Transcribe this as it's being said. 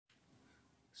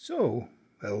So,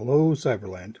 hello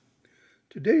Cyberland.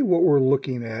 Today what we're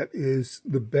looking at is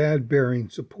the bad bearing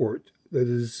support that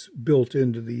is built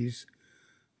into these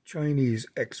Chinese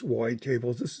XY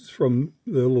tables. This is from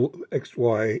the little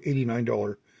XY,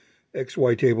 $89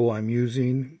 XY table I'm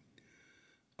using.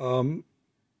 The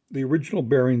original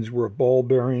bearings were a ball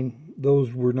bearing.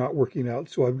 Those were not working out,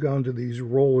 so I've gone to these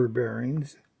roller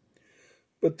bearings.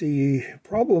 But the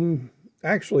problem,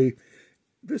 actually,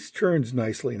 this turns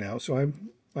nicely now, so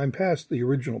I'm past the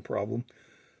original problem,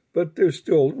 but there's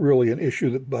still really an issue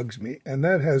that bugs me, and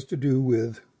that has to do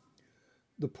with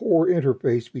the poor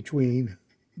interface between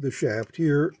the shaft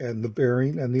here and the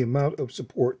bearing and the amount of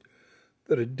support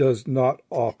that it does not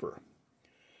offer.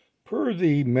 Per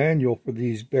the manual for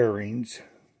these bearings,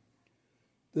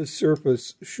 this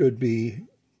surface should be,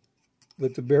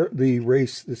 that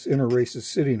this inner race is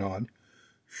sitting on,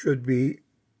 should be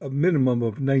a minimum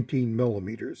of 19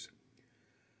 millimeters.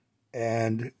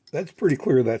 And that's pretty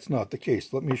clear that's not the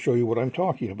case. Let me show you what I'm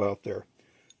talking about there.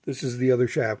 This is the other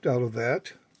shaft out of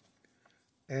that.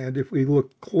 And if we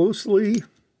look closely,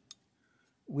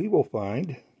 we will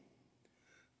find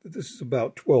that this is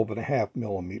about 12.5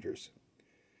 millimeters.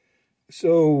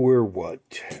 So we're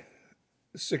what?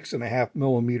 6.5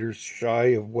 millimeters shy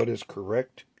of what is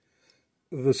correct.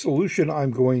 The solution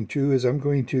I'm going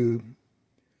to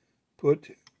put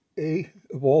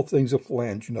of all things, a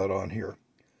flange nut on here.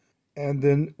 And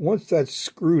then once that's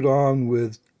screwed on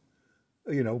with,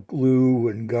 glue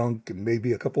and gunk and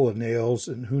maybe a couple of nails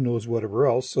and who knows whatever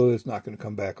else, so it's not going to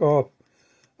come back off,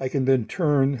 I can then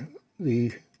turn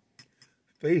the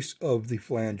face of the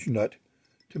flange nut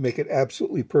to make it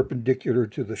absolutely perpendicular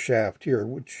to the shaft here,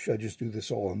 which I just do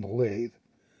this all on the lathe.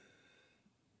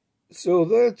 So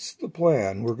that's the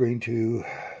plan. We're going to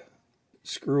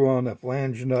screw on a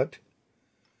flange nut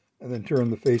and then turn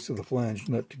the face of the flange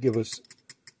nut to give us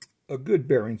a good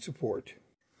bearing support.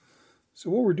 So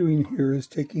what we're doing here is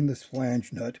taking this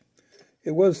flange nut.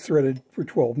 It was threaded for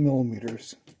 12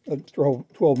 millimeters, a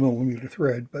 12 millimeter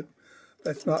thread, but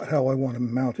that's not how I want to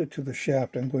mount it to the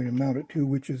shaft I'm going to mount it to,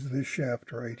 which is this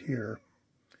shaft right here.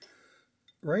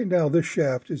 Right now this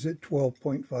shaft is at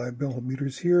 12.5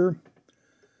 millimeters here.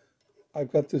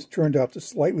 I've got this turned out to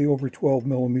slightly over 12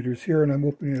 millimeters here, and I'm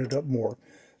opening it up more.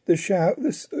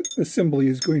 This assembly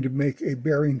is going to make a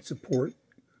bearing support.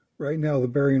 Right now the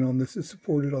bearing on this is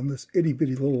supported on this itty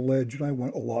bitty little ledge, and I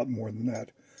want a lot more than that.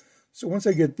 So once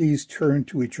I get these turned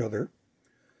to each other,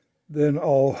 then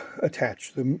I'll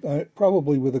attach them,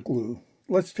 probably with a glue.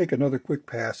 Let's take another quick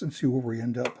pass and see where we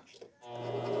end up.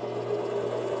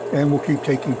 And we'll keep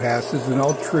taking passes, and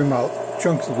I'll trim out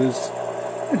chunks of this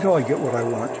until I get what I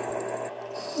want.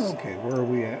 Okay, where are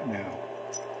we at now?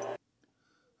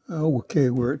 Oh,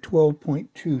 okay, we're at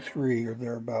 12.23 or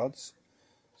thereabouts.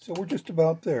 So we're just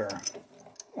about there.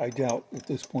 I doubt at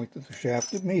this point that the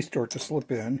shaft, it may start to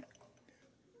slip in.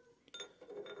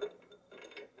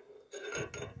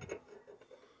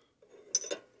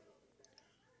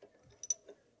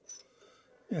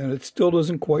 And it still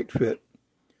doesn't quite fit.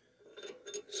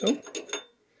 So,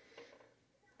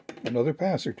 another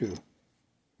pass or two.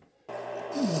 Okay,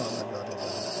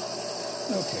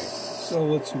 so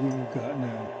let's see what we've got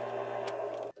now.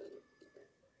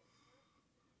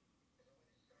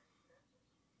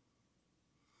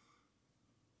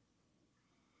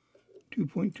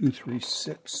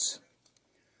 .236.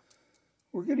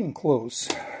 We're getting close.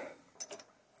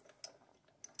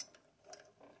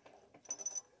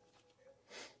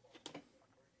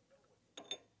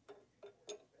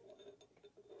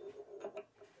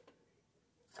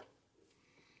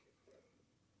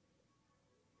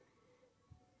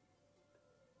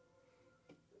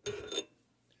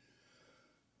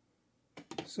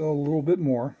 So a little bit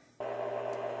more.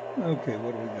 Okay,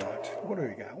 what do we got? What do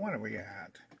we got? What do we got?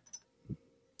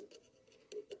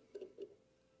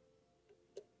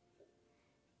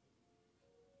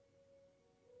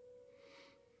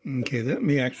 Okay, that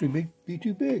may actually be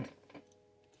too big.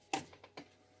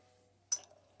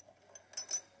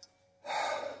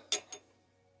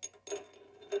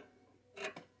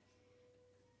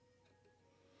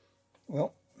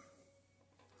 Well,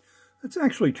 it's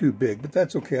actually too big, but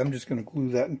that's okay. I'm just going to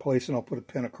glue that in place, and I'll put a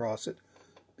pin across it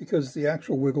because the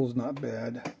actual wiggle is not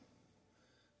bad.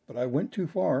 But I went too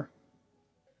far.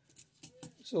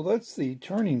 So that's the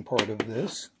turning part of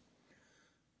this.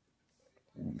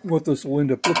 What this will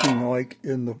end up looking like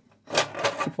in the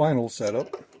final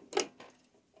setup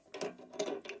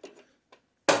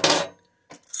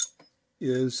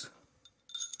is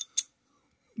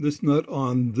this nut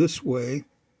on this way,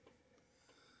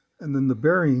 and then the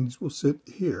bearings will sit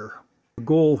here. The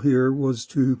goal here was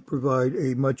to provide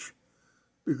a much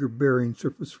bigger bearing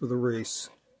surface for the race.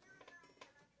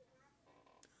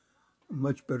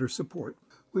 Much better support.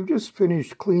 We've just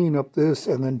finished cleaning up this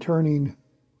and then turning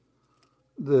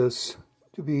this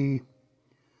to be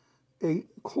a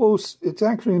close, it's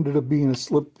actually ended up being a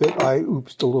slip fit. I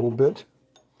oopsed a little bit,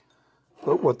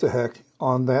 but what the heck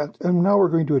on that. And now we're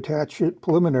going to attach it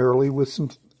preliminarily with some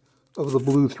of the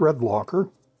blue thread locker,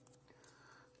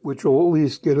 which will at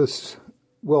least get us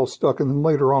well stuck, and then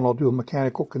later on I'll do a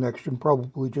mechanical connection,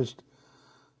 probably just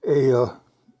a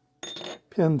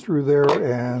pin through there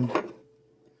and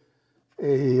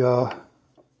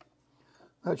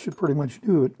that should pretty much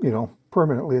do it, you know,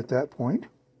 permanently at that point.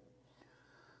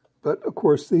 But of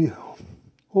course the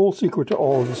whole secret to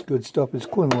all of this good stuff is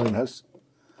cleanliness.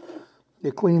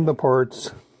 You clean the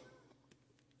parts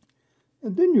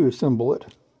and then you assemble it.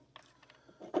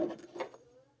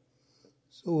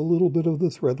 So a little bit of the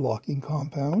thread locking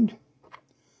compound.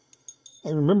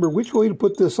 And remember which way to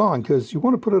put this on, because you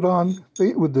want to put it on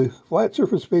with the flat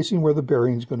surface facing where the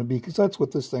bearing is going to be, because that's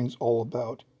what this thing's all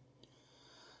about.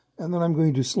 And then I'm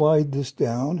going to slide this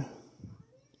down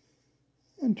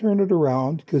and turn it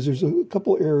around, because there's a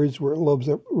couple areas where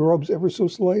it rubs ever so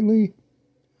slightly.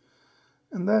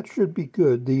 And that should be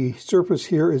good. The surface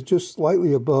here is just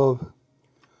slightly above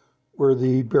where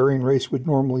the bearing race would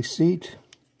normally seat.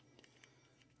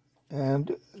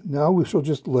 And now we shall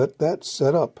just let that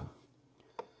set up.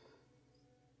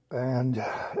 And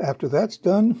after that's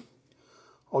done,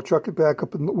 I'll chuck it back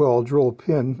up in the, well, I'll drill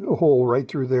a hole right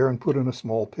through there and put in a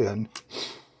small pin.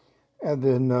 And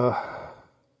then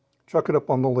chuck it up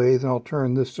on the lathe, and I'll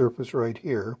turn this surface right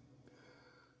here.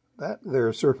 That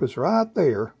there surface right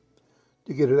there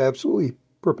to get it absolutely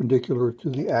perpendicular to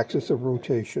the axis of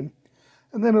rotation.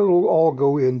 And then it'll all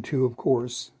go into, of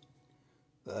course,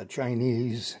 the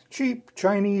cheap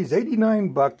Chinese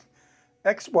 89-buck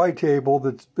XY table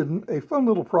that's been a fun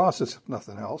little process, if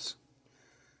nothing else.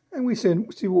 And we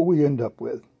see what we end up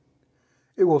with.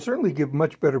 It will certainly give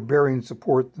much better bearing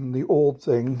support than the old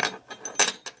thing,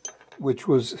 which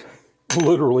was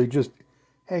literally just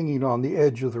hanging on the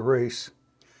edge of the race.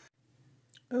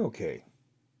 Okay,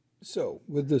 so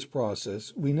with this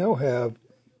process, we now have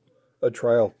a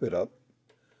trial fit up.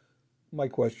 My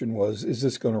question was, is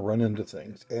this going to run into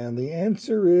things? And the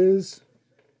answer is,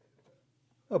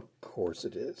 of course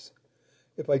it is.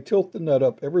 If I tilt the nut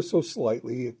up ever so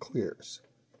slightly, it clears.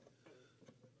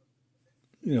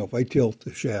 You know, if I tilt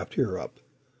the shaft here up.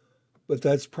 But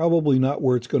that's probably not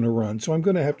where it's going to run. So I'm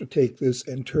going to have to take this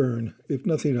and turn, if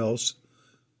nothing else,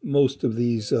 most of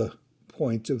these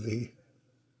points of the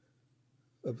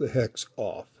hex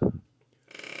off.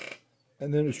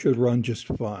 And then it should run just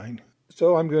fine.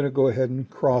 So I'm going to go ahead and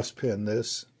cross pin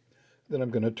this. Then I'm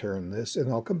going to turn this, and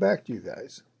I'll come back to you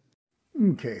guys.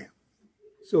 Okay,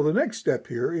 so the next step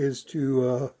here is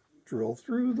to drill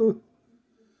through the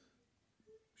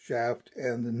shaft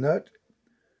and the nut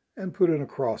and put in a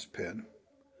cross pin,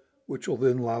 which will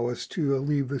then allow us to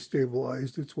leave this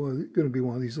stabilized. It's going to be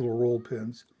one of these little roll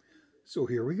pins. So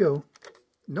here we go.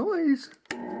 Noise!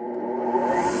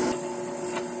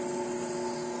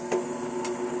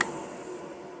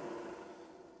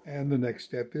 And the next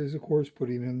step is, of course,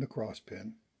 putting in the cross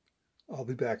pin. I'll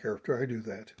be back after I do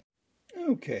that.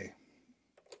 Okay,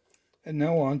 and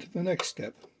now on to the next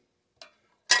step.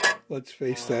 Let's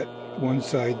face that one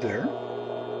side there.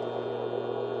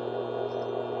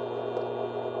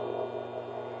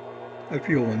 I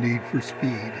feel a need for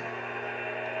speed.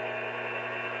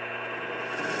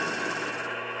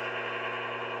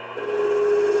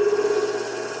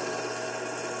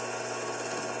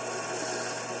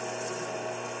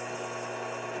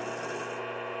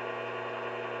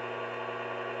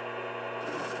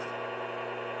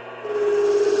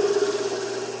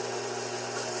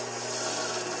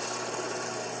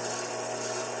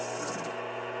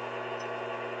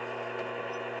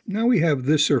 Now we have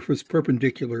this surface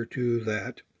perpendicular to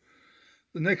that.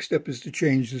 The next step is to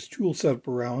change this tool setup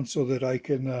around so that I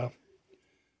can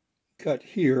cut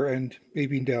here and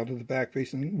maybe down to the back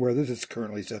face, and where this is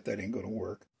currently set, that ain't going to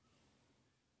work.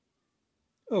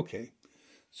 Okay,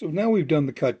 so now we've done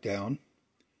the cut down.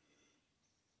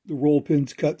 The roll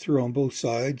pins cut through on both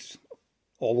sides,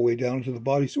 all the way down to the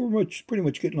body, so we're pretty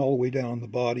much getting all the way down the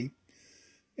body.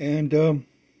 And I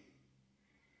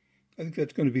think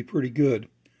that's going to be pretty good.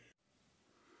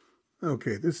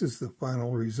 Okay, this is the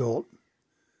final result.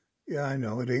 Yeah, I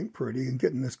know, it ain't pretty, and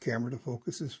getting this camera to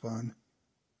focus is fun.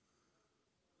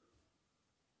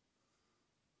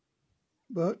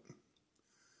 But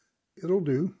it'll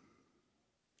do.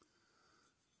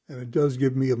 And it does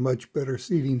give me a much better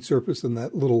seating surface than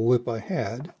that little lip I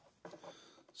had.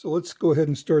 So let's go ahead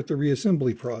and start the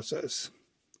reassembly process.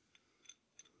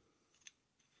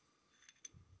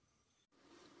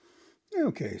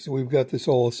 Okay, so we've got this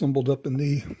all assembled up in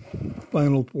the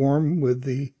final form with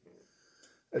the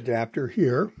adapter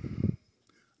here.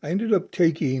 I ended up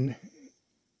taking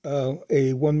a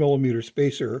 1mm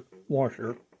spacer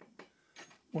washer,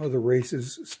 one of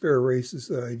the spare races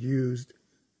that I'd used,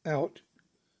 out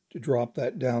to drop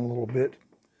that down a little bit.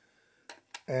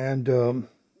 And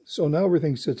so now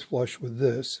everything sits flush with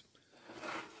this.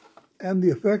 And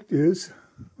the effect is,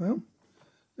 well,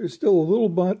 there's still a little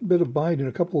bit of bind in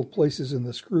a couple of places in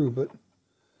the screw, but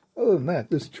other than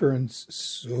that, this turns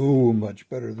so much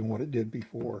better than what it did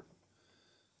before.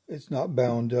 It's not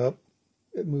bound up.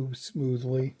 It moves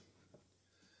smoothly.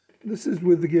 This is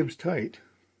with the gibs tight.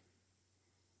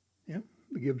 Yep,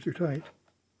 the gibs are tight.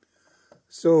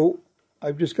 So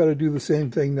I've just got to do the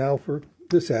same thing now for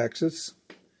this axis,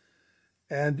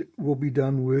 and we'll be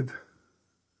done with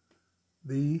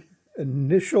the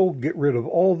initial, get rid of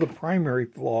all the primary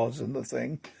flaws in the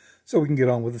thing so we can get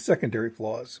on with the secondary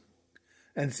flaws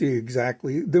and see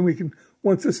exactly. Then we can,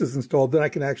 once this is installed, then I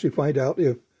can actually find out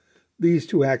if these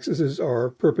two axes are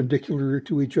perpendicular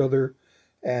to each other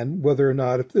and whether or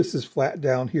not, if this is flat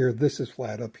down here, this is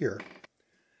flat up here.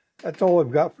 That's all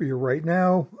I've got for you right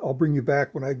now. I'll bring you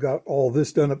back when I've got all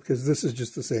this done up, because this is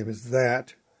just the same as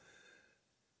that.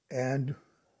 And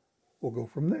we'll go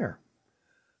from there.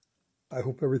 I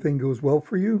hope everything goes well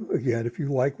for you. Again, if you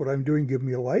like what I'm doing, give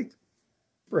me a like,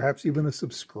 perhaps even a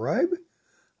subscribe.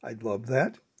 I'd love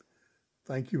that.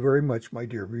 Thank you very much, my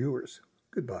dear viewers.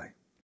 Goodbye.